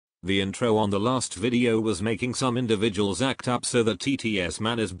The intro on the last video was making some individuals act up, so the TTS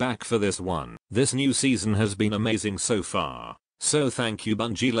man is back for this one. This new season has been amazing so far. So thank you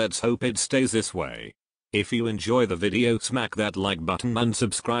Bungie, let's hope it stays this way. If you enjoy the video, smack that like button and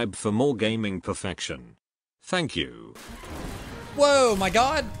subscribe for more gaming perfection. Thank you. Whoa, my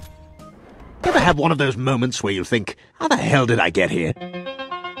god! You ever have one of those moments where you think, how the hell did I get here?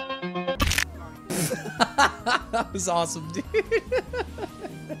 That was awesome, dude.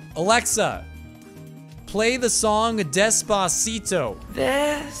 Alexa, play the song Despacito.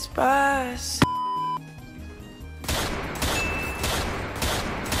 Despacito.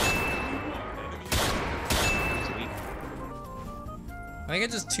 I think I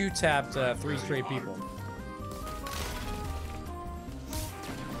just two-tapped 3 straight people.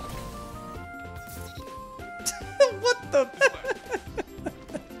 What the?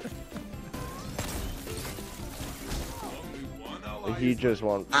 He just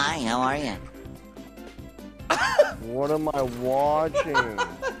won. Hi, how are you? What am I watching?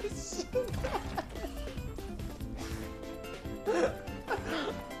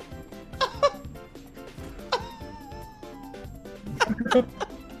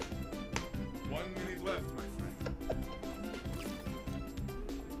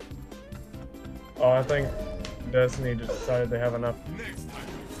 Oh, I think Destiny just decided they have enough.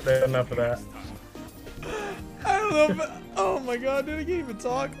 They have enough of that. I don't know. Oh my god, dude, I can't even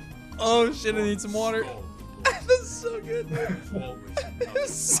talk. Oh shit, I need some water. That's so good, dude.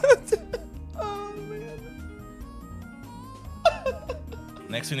 It's so oh man.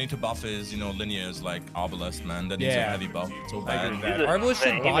 Next we need to buff is, you know, linears like Arbalest, man. That needs a heavy buff. It's so bad. Arbalest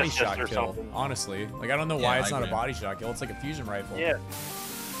should body shot kill, honestly. Like, I don't know why it's not a body shot kill. It's like a fusion rifle. Yeah.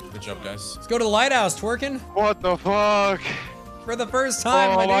 Good job, guys. Let's go to the lighthouse, twerking. What the fuck? For the first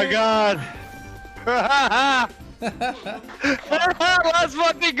time, oh my dude. god. Let's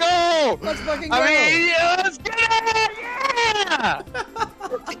fucking go! Let's fucking go! I mean, yeah, let's get it! Yeah!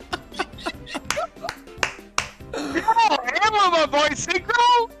 Yo, Ammo, my boy,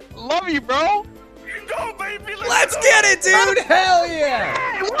 Synchro! Love you, bro! Go, baby! Let's get it, dude! Hell yeah!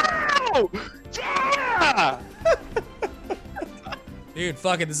 Hey, wow! Yeah! Dude,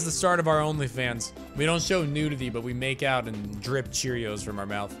 fuck it. This is the start of our OnlyFans. We don't show nudity, but we make out and drip Cheerios from our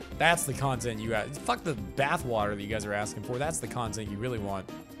mouth. That's the content you got. Fuck the bathwater that you guys are asking for. That's the content you really want.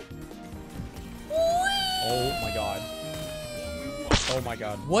 Oh my god. Oh my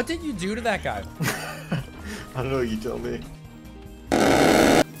god. What did you do to that guy? I don't know, you tell me.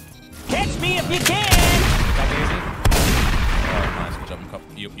 Catch me if you can! Oh, nice. Good job.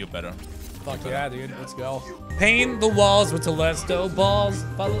 You're better. Fuck yeah, dude. Let's go. Paint the walls with Telesto balls.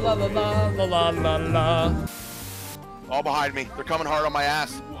 La la la la la la la. All behind me. They're coming hard on my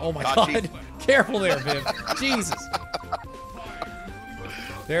ass. Oh my god. Careful there, Viv. Jesus.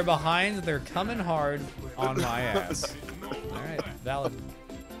 They're behind. They're coming hard on my ass. Alright, valid.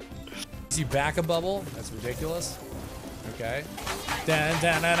 Is he back a bubble? That's ridiculous. Okay.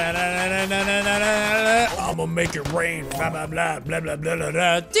 I'ma make it rain. Blah blah blah blah blah blah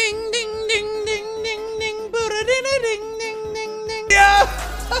blah. Ding ding ding ding ding ding ding ding ding ding ding.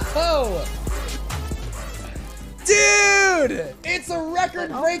 Yo! Dude! It's a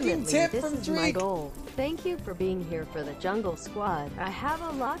record-breaking tip from This is my goal. Thank you for being here for the Jungle Squad. I have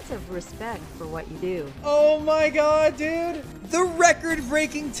a lot of respect for what you do. Oh my god, dude! The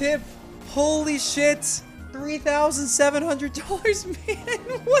record-breaking tip. Holy shit. $3,700, man.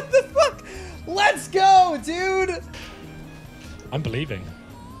 What the fuck? Let's go, dude. I'm believing.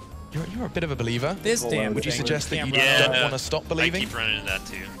 You're a bit of a believer. This damn Would you thing suggest that you can't don't want to stop believing? I keep running into that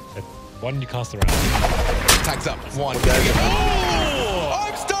too. Why don't you cast around? Tags up. One. Oh!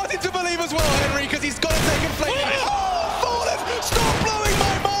 I'm starting to believe as well, Henry, because he's got to take a plate. Oh, Fallen! Stop blowing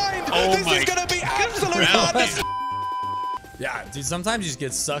my mind! Oh this is going to be absolute madness! Yeah, dude, sometimes you just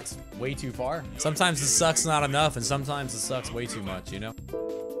get sucked way too far. Sometimes the suck's not enough, and sometimes the suck's way too much, you know?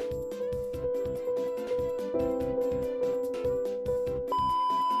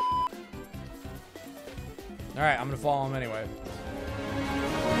 Alright, I'm gonna follow him anyway.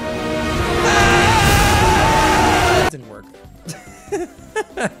 That didn't work.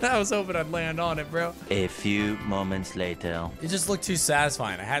 I was hoping I'd land on it, bro. A few moments later. It just looked too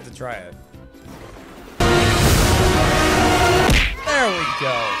satisfying. I had to try it. There we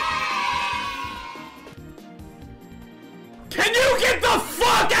go. Can you get the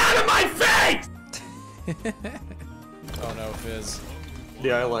fuck out of my face? Oh no, Fizz.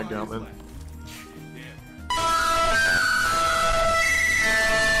 Yeah, I lagged out, man.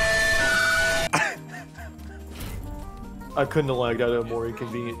 I couldn't have lagged out at a more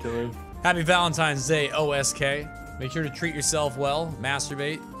inconvenient time. Happy Valentine's Day, OSK. Make sure to treat yourself well,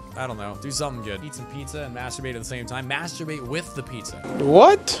 masturbate, I don't know. Do something good. Eat some pizza and masturbate at the same time. Masturbate with the pizza.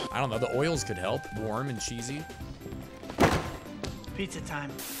 What? I don't know. The oils could help. Warm and cheesy. Pizza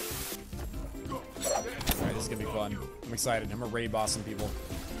time. Alright, this is gonna be fun. I'm excited. I'm gonna raid boss some people.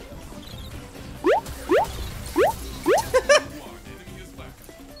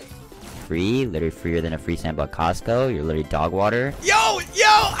 Free, literally freer than a free sample at Costco. You're literally dog water. Yo!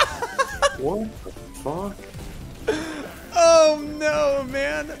 What the fuck? Oh no,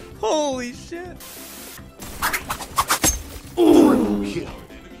 man. Holy shit. Ooh.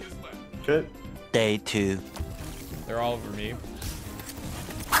 Good. Day 2. They're all over me.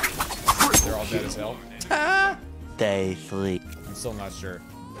 They're all dead as hell. Day 3. I'm still not sure.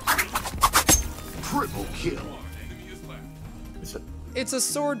 Triple kill. It's a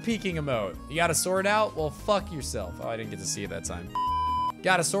sword peeking emote. You got a sword out? Well, fuck yourself. Oh, I didn't get to see it that time.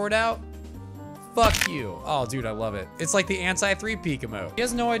 Got a sword out? Fuck you. Oh, dude, I love it. It's like the anti-3 peek emote. He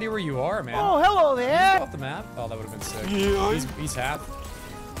has no idea where you are, man. Oh, hello there. He's off the map. Oh, that would have been sick. Yeah. He's half.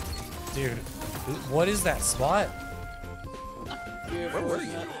 Dude, what is that spot? Where were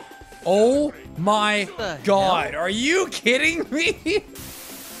you? Oh my god. Are you kidding me?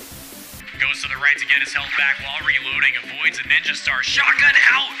 Goes to the right to get his health back while reloading, avoids a ninja star. Shotgun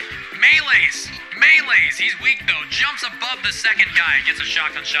out! Melees! He's weak though, jumps above the second guy, gets a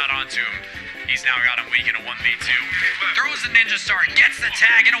shotgun shot onto him. He's now got him weak in a 1v2. Throws the ninja star, gets the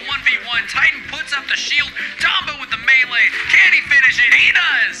tag in a 1v1. Titan puts up the shield, Tombo with the melee. Can he finish it? He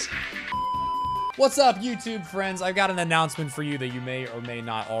does! What's up, YouTube friends? I've got an announcement for you that you may or may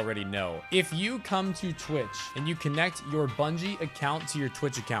not already know. If you come to Twitch and you connect your Bungie account to your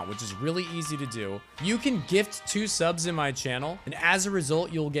Twitch account, which is really easy to do, you can gift 2 subs in my channel, and as a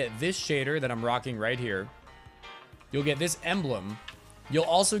result, you'll get this shader that I'm rocking right here. You'll get this emblem. You'll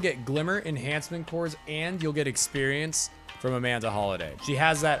also get Glimmer enhancement cores, and you'll get experience from Amanda Holiday. She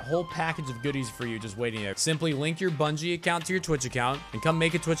has that whole package of goodies for you just waiting there. Simply link your Bungie account to your Twitch account and come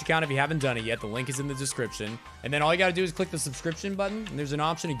make a Twitch account if you haven't done it yet. The link is in the description. And then all you gotta do is click the subscription button and there's an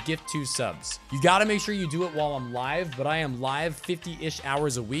option to gift 2 subs. You gotta make sure you do it while I'm live, but I am live 50-ish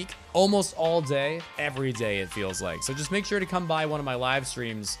hours a week, almost all day, every day it feels like. So just make sure to come by one of my live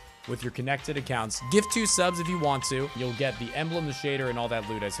streams with your connected accounts. Gift 2 subs if you want to. You'll get the emblem, the shader, and all that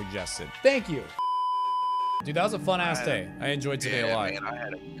loot I suggested. Thank you. Dude, that was a fun-ass day. I enjoyed today a lot. Man, I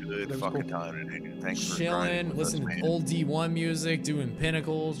had a good fucking time today. Thanks for chilling, listening to old D1 music, doing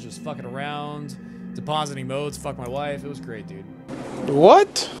pinnacles, just fucking around, depositing modes, fuck my wife. It was great, dude.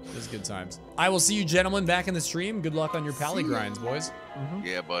 What? It was good times. I will see you gentlemen back in the stream. Good luck on your pally grinds, boys.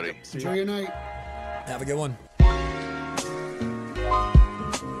 Yeah, buddy. Enjoy your night. Have a good one.